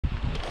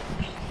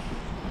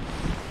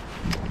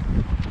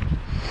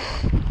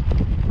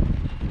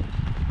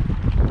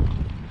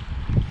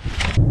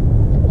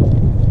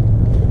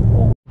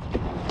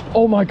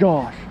Oh my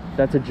gosh,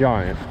 that's a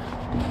giant.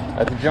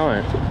 That's a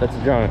giant. That's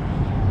a giant.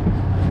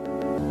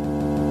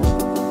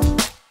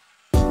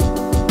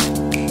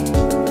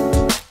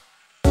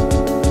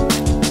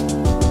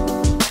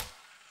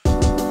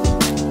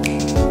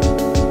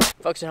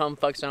 Folks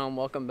at home,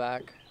 welcome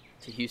back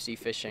to Husey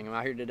Fishing. I'm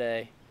out here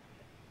today.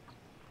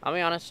 I'll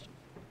be honest,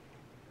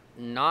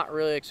 not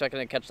really expecting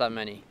to catch that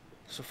many.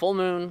 So full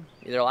moon,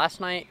 either last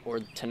night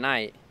or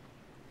tonight.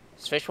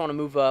 These fish want to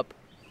move up.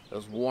 It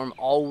was warm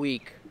all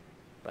week,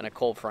 but a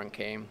cold front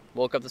came.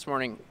 Woke up this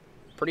morning,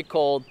 pretty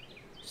cold,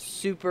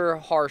 super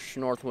harsh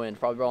north wind,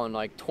 probably blowing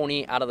like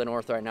 20 out of the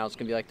north right now. It's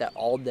gonna be like that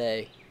all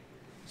day.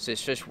 So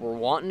these fish were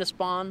wanting to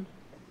spawn,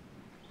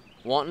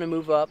 wanting to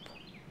move up.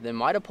 They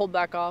might have pulled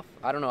back off.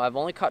 I don't know. I've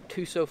only caught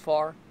 2 so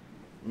far.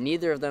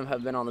 Neither of them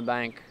have been on the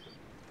bank.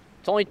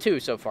 It's only 2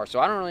 so far, so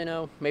I don't really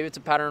know. Maybe it's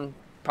a pattern.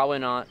 Probably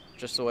not.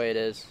 Just the way it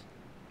is.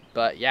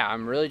 But yeah,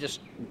 I'm really just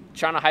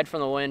trying to hide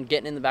from the wind,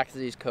 getting in the back of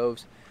these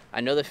coves.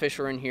 I know the fish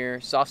are in here.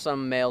 Saw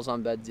some males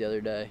on beds the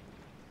other day.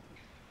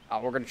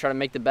 We're going to try to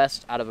make the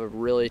best out of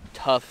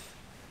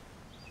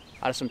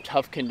some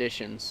tough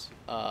conditions.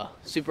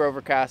 Super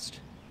overcast,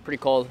 pretty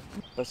cold,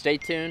 but stay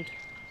tuned.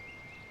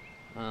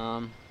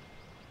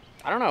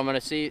 I don't know. I'm going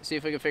to see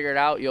if we can figure it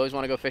out. You always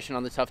want to go fishing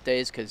on the tough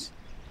days because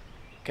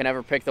you can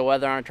never pick the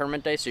weather on a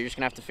tournament day, so you're just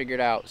going to have to figure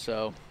it out.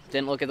 So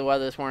didn't look at the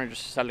weather this morning,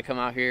 just decided to come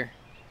out here,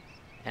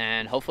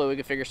 and hopefully we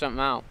can figure something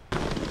out.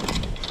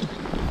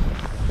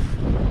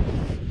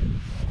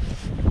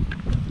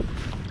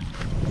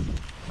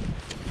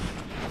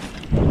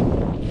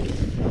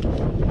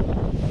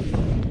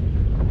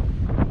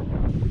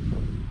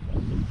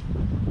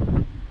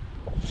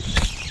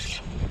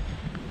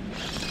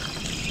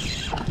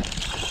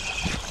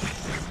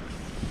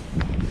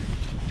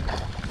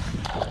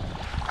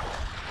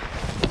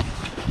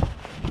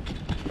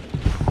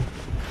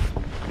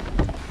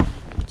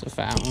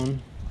 Fat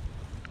one.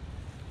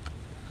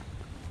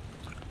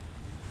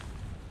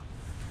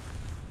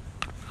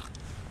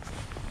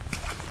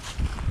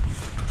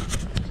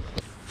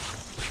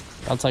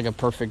 That's like a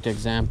perfect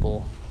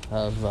example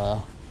of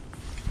the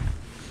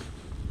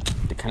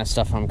kind of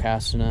stuff I'm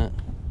casting at.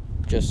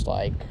 Just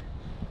like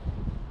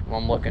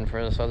when I'm looking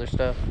for this other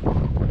stuff.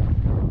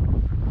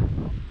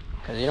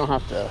 Because you don't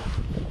have to.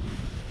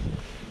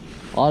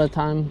 A lot of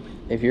time,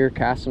 if you're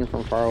casting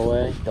from far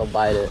away, they'll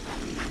bite it.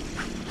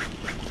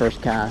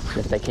 First cast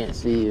if they can't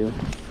see you.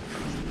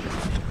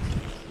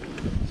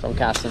 So I'm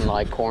casting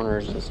like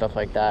corners and stuff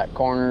like that.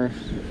 Corners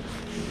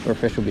where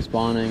fish will be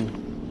spawning.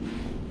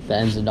 The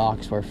ends of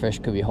docks where fish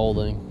could be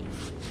holding.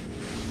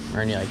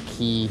 Or any like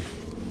key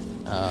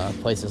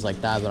places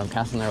like that. But I'm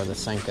casting there with a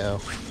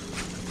Senko.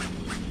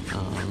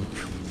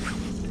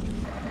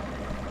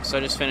 So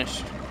I just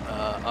finished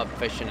up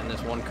fishing in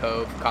this one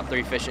cove. Caught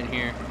 3 fish in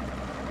here.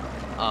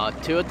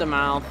 2 at the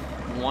mouth,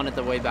 1 at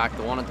the way back.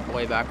 The one at the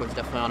way back was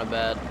definitely on a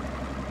bed.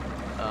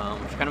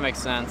 Which kind of makes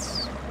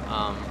sense.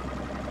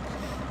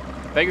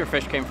 Bigger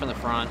fish came from the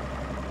front,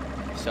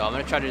 so I'm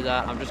going to try to do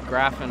that. I'm just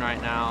graphing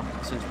right now.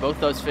 Since both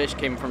those fish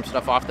came from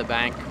stuff off the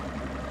bank,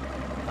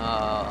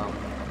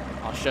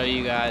 I'll show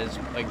you guys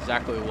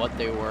exactly what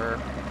they were.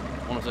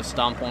 One was a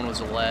stump, one was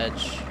a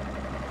ledge.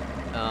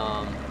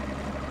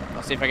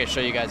 I'll see if I can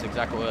show you guys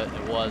exactly what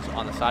it was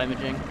on the side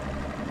imaging.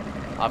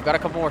 I've got a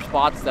couple more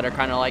spots that are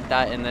kind of like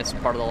that in this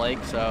part of the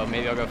lake, so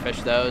maybe I'll go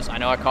fish those. I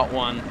know I caught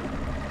one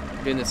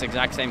doing this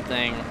exact same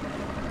thing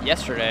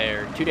yesterday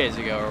or 2 days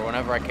ago or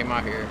whenever I came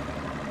out here,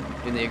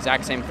 doing the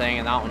exact same thing,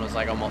 and that one was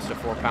like almost a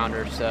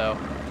 4-pounder. So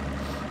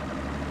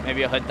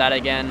maybe I'll hit that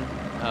again.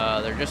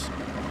 They're just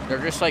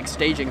like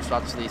staging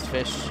spots to these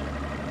fish.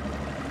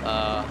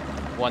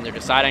 When they're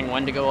deciding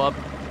when to go up,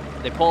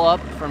 they pull up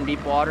from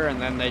deep water and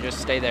then they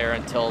just stay there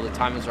until the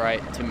time is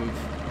right to move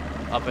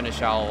up into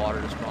shallow water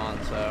to spawn.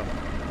 So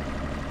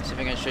see if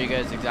I can show you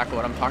guys exactly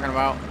what I'm talking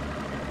about.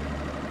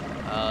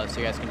 So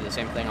you guys can do the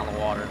same thing on the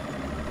water.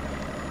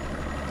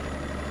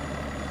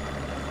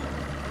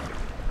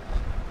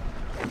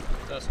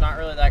 So it's not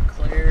really that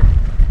clear,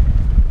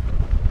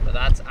 but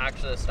that's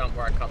actually the stump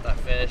where I caught that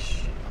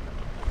fish.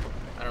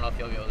 I don't know if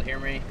you'll be able to hear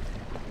me.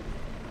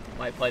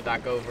 Might play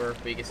back over,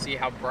 but you can see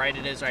how bright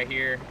it is right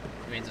here.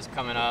 It means it's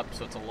coming up,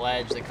 so it's a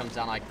ledge that comes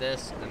down like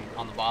this, and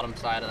on the bottom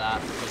side of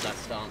that is that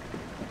stump.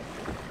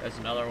 There's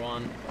another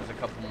one, there's a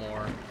couple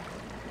more.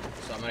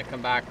 So I'm gonna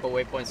come back, put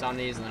waypoints on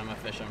these, and then I'm gonna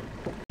fish them.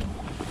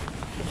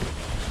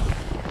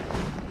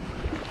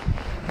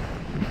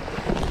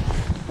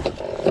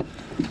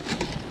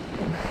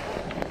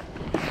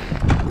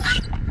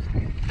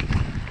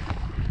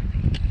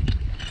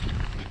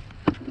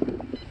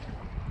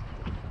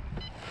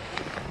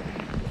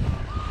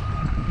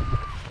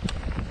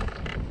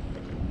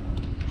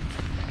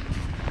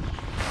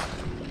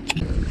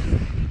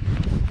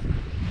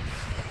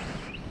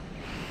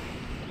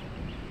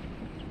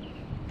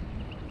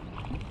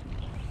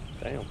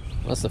 Damn.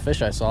 That's the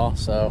fish I saw,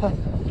 so.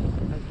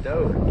 That's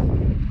dope.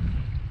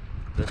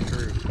 That's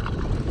true.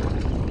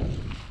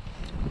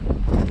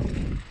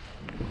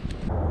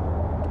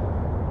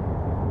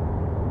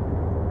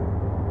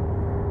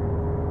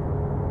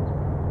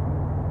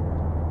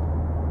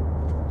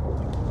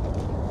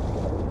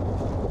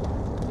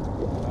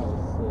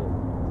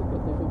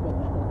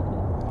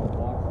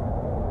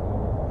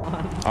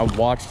 I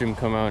watched him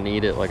come out and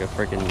eat it like a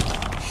freaking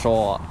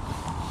shark.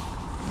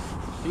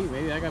 Gee,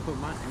 maybe I gotta put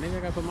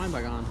mine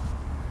back on.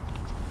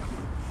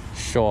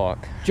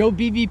 Shark. Joe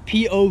BB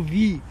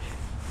POV.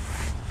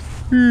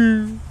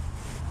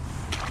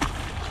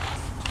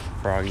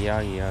 Frog,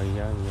 yeah.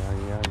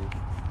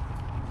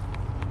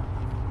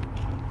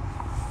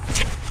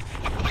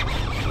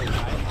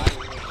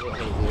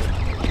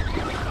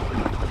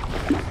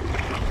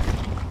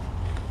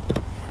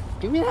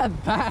 Give me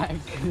that back.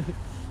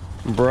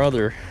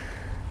 Brother,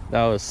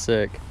 that was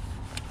sick.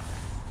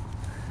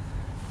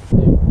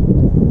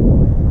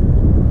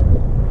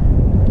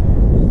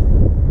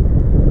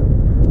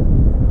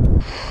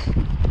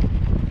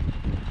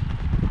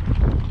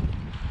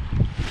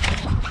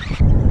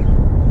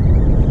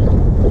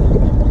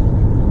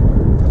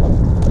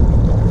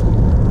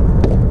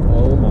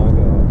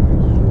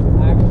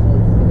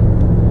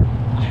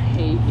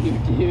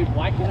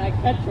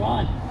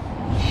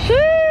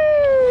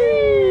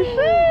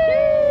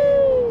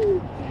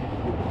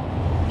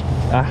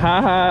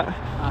 Got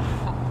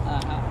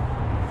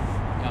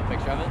a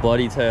picture of it?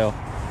 Bloody tail.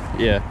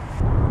 Yeah.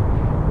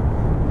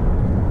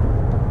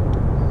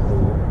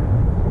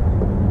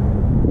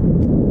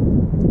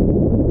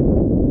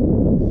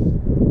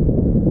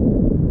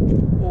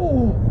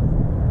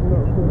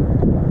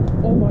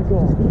 Oh my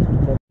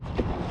god.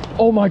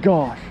 Oh my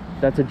gosh.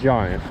 That's a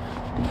giant.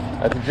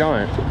 That's a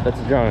giant. That's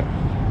a giant.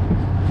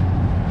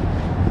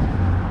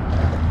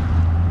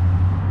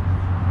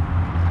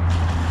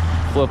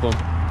 Flip him.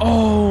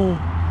 Oh.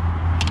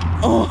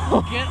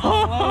 Oh. Get a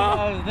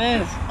load of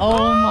this.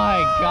 Oh my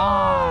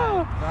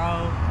god,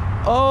 bro.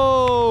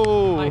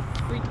 Oh. My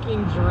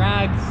freaking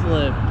drag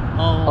slip.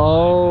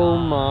 Oh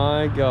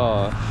my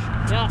gosh.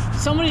 Yeah,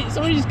 somebody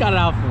just got it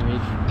out for me.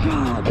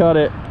 God. Cut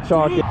it.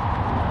 Chalk it.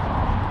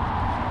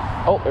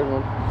 Oh, there's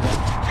one.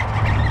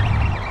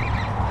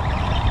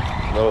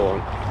 Another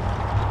one.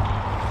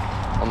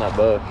 On that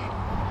bush.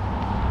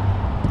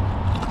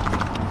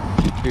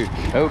 Dude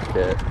choked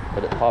it,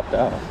 but it popped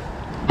out.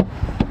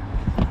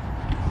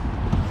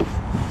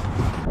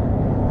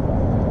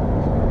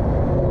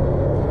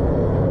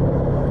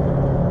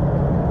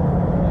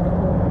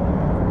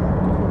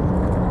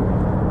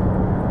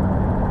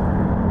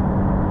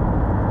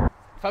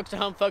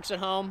 Folks at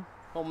home,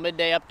 little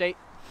midday update.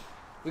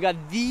 We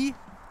got the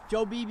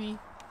Joe BB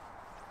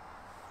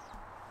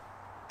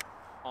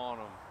On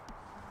him.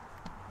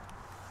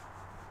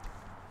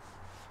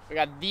 We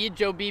got the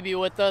Joe BB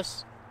with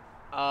us.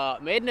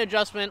 Made an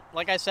adjustment,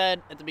 like I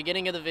said at the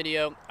beginning of the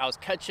video. I was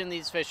catching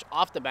these fish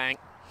off the bank.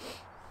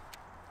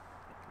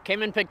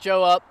 Came in, picked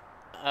Joe up.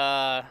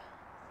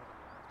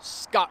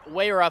 Got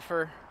way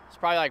rougher. It's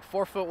probably like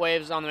 4-foot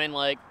waves on the main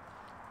lake.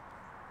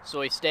 So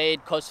we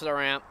stayed close to the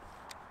ramp.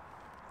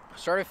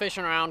 Started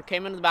fishing around,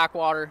 came into the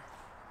backwater.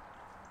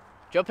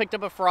 Joe picked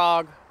up a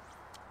frog,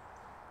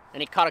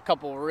 and he caught a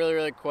couple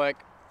really quick.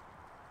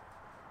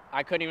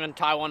 I couldn't even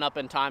tie one up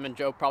in time, and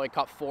Joe probably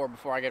caught 4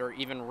 before I could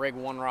even rig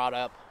one rod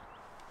up.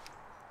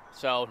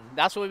 So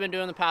that's what we've been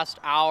doing the past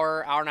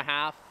hour and a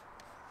half.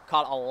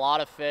 Caught a lot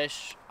of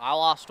fish. I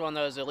lost one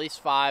that was at least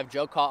 5.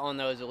 Joe caught one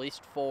that was at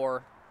least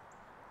 4.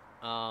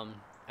 And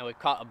we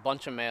caught a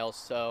bunch of males,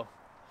 so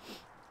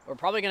we're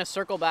probably gonna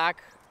circle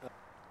back.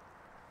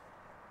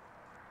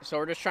 So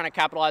we're just trying to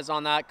capitalize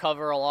on that,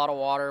 cover a lot of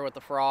water with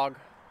the frog,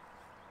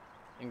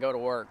 and go to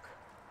work.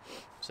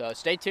 So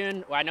stay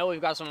tuned. I know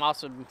we've got some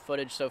awesome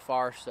footage so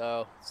far,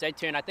 so stay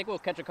tuned. I think we'll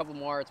catch a couple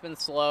more. It's been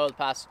slow the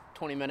past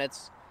 20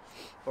 minutes,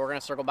 but we're gonna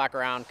circle back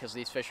around because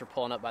these fish are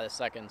pulling up by the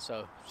second,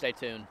 so stay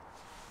tuned.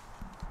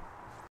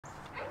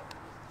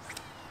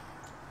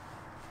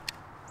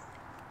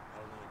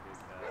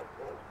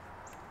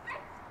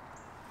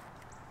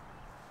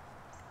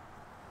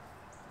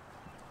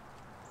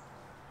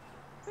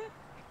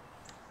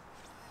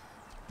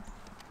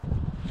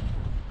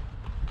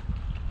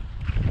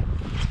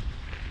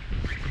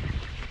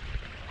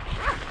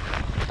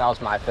 That was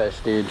my fish,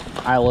 dude.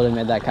 I literally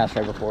made that cast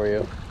right before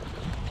you.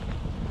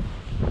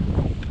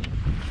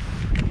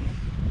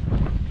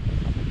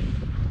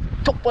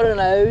 Top of the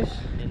nose.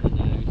 In the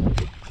nose.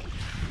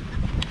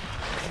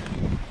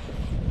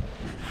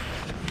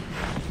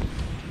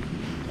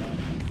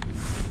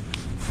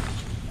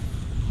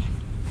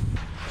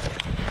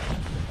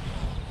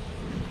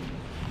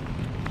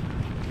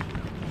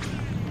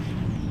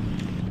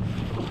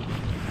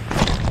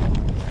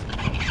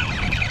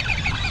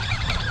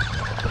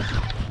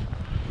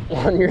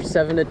 On your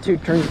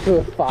 7-2 turns to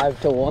a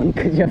 5-1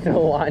 because you have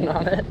no line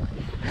on it.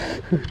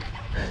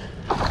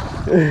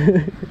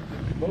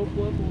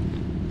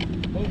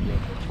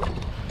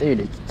 Dude,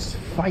 it's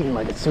fighting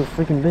like it's so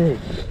freaking big.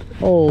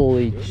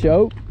 Holy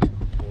choke.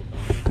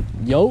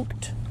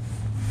 Yoked.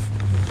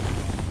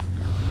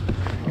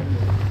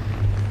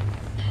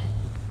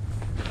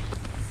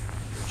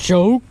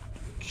 Choke.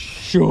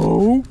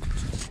 Choked.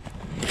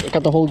 It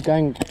got the whole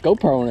dang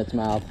GoPro in its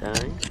mouth.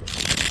 Dang.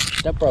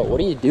 Step bro, what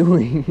are you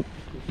doing?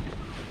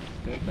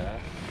 Good back.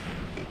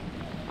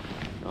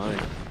 Nice.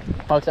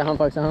 Folks at home,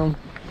 folks at home.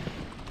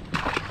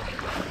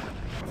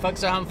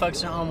 folks at home,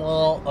 a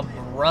little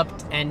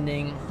abrupt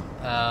ending.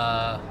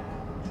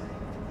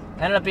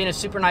 Ended up being a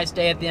super nice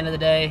day at the end of the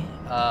day.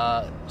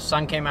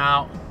 Sun came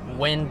out,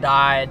 wind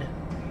died,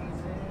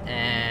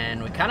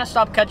 and we kind of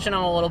stopped catching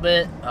them a little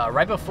bit.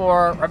 Right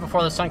before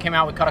the sun came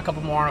out, we caught a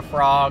couple more on a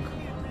frog.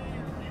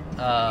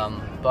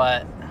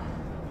 But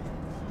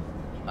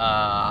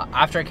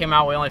after it came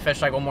out, we only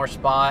fished like one more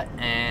spot,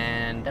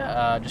 and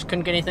just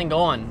couldn't get anything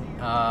going.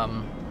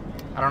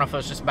 I don't know if it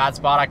was just a bad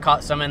spot. I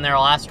caught some in there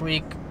last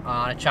week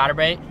on a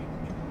chatterbait,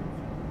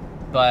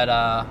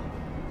 but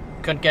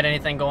couldn't get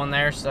anything going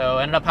there, so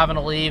ended up having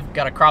to leave.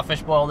 Got a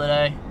crawfish boil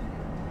today.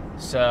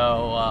 So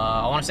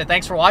I want to say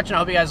thanks for watching. I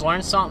hope you guys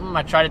learned something.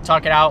 I tried to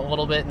talk it out a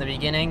little bit in the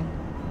beginning.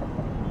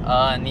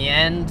 In the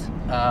end,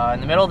 in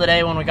the middle of the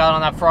day when we got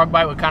on that frog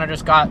bite, we kind of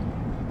just got,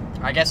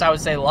 I guess I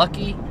would say,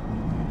 lucky.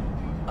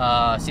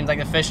 Seems like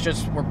the fish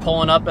just were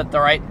pulling up at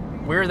the right,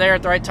 we were there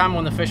at the right time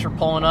when the fish were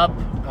pulling up.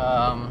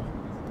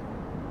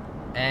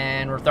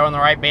 And we're throwing the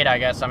right bait, I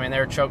guess. I mean, they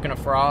were choking a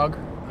frog,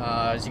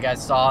 as you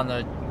guys saw in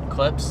the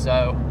clips.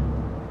 So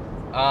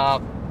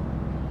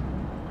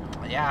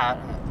yeah,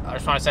 I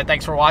just want to say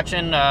thanks for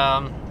watching.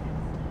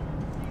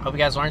 Hope you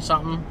guys learned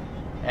something,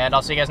 and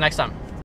I'll see you guys next time.